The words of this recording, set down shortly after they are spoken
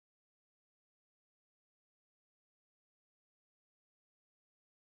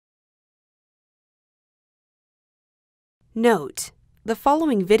Note: the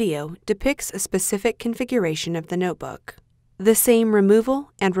following video depicts a specific configuration of the notebook. The same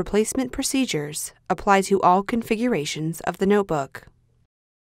removal and replacement procedures apply to all configurations of the notebook.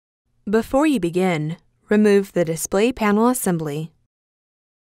 Before you begin, remove the display panel assembly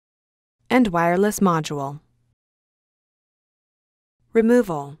and wireless module.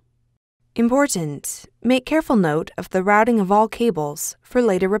 Removal. Important: make careful note of the routing of all cables for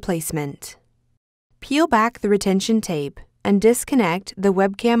later replacement. Peel back the retention tape and disconnect the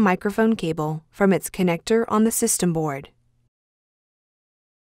webcam microphone cable from its connector on the system board.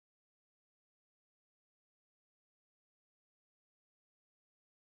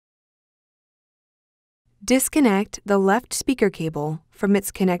 Disconnect the left speaker cable from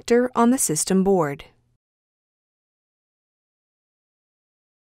its connector on the system board.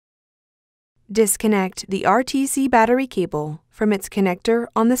 Disconnect the RTC battery cable from its connector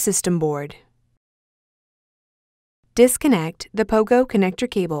on the system board. Disconnect the pogo connector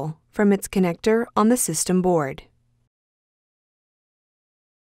cable from its connector on the system board.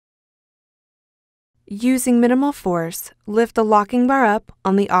 Using minimal force, lift the locking bar up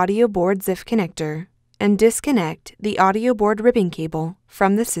on the audio board ZIF connector and disconnect the audio board ribbon cable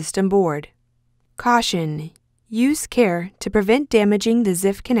from the system board. Caution: use care to prevent damaging the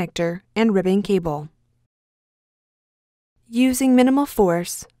ZIF connector and ribbon cable. Using minimal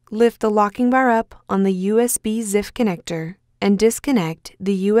force, lift the locking bar up on the USB ZIF connector and disconnect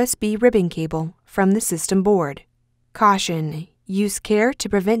the USB ribbon cable from the system board. Caution: use care to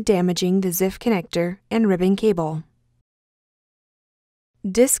prevent damaging the ZIF connector and ribbon cable.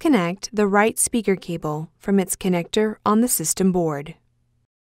 Disconnect the right speaker cable from its connector on the system board.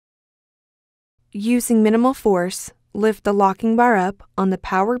 Using minimal force, lift the locking bar up on the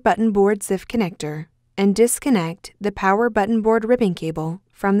power button board ZIF connector and disconnect the power button board ribbon cable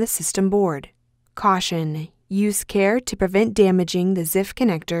from the system board. Caution: use care to prevent damaging the ZIF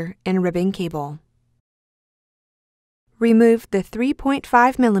connector and ribbon cable. Remove the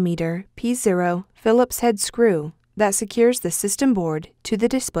 3.5mm P0 Phillips head screw that secures the system board to the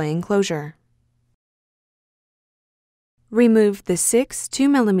display enclosure. Remove the 6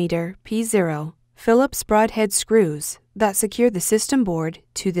 2mm P0 Phillips broadhead screws that secure the system board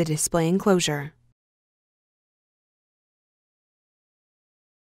to the display enclosure.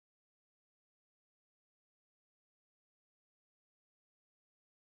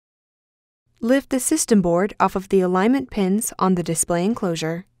 Lift the system board off of the alignment pins on the display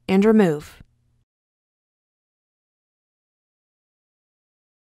enclosure and remove.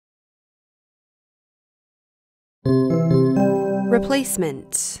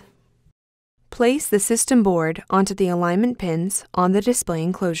 Replacement. Place the system board onto the alignment pins on the display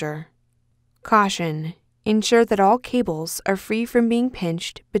enclosure. Caution: ensure that all cables are free from being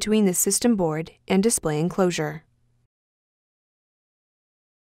pinched between the system board and display enclosure.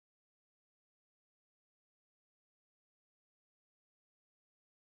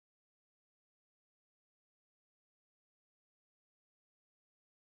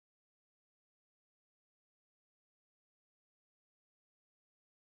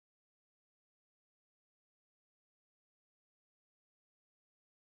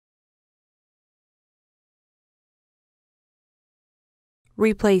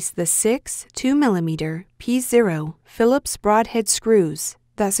 Replace the 6 2mm P0 Phillips broadhead screws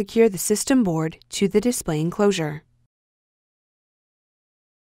that secure the system board to the display enclosure.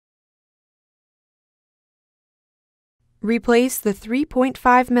 Replace the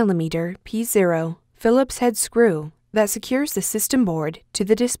 3.5mm P0 Phillips head screw that secures the system board to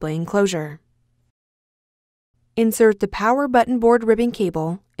the display enclosure. Insert the power button board ribbon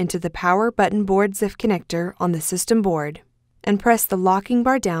cable into the power button board ZIF connector on the system board and press the locking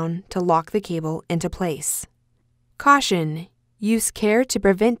bar down to lock the cable into place. Caution: use care to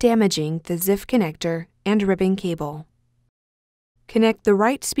prevent damaging the ZIF connector and ribbon cable. Connect the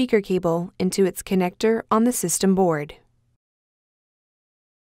right speaker cable into its connector on the system board.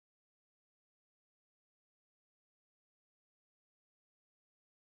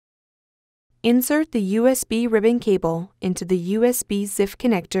 Insert the USB ribbon cable into the USB ZIF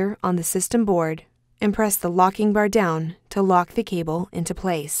connector on the system board and press the locking bar down to lock the cable into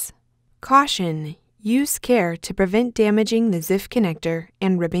place. Caution: use care to prevent damaging the ZIF connector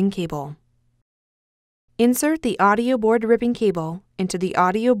and ribbon cable. Insert the audio board ribbon cable into the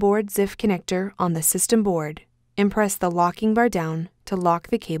audio board ZIF connector on the system board and press the locking bar down to lock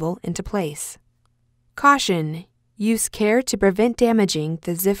the cable into place. Caution: use care to prevent damaging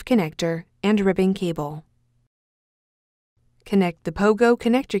the ZIF connector and ribbon cable. Connect the pogo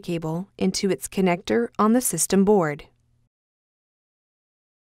connector cable into its connector on the system board.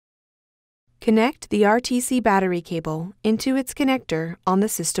 Connect the RTC battery cable into its connector on the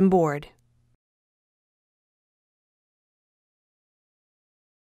system board.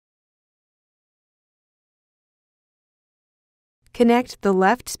 Connect the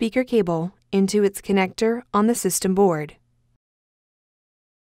left speaker cable into its connector on the system board.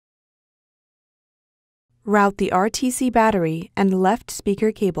 Route the RTC battery and left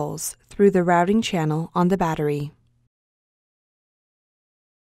speaker cables through the routing channel on the battery.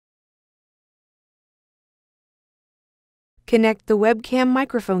 Connect the webcam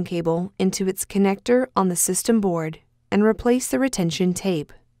microphone cable into its connector on the system board and replace the retention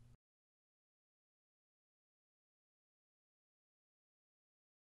tape.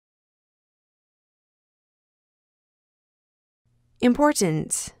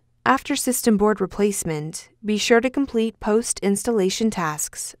 Important! After system board replacement, be sure to complete post-installation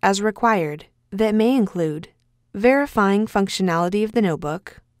tasks as required that may include verifying functionality of the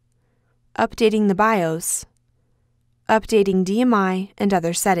notebook, updating the BIOS, updating DMI and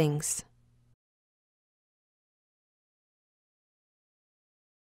other settings.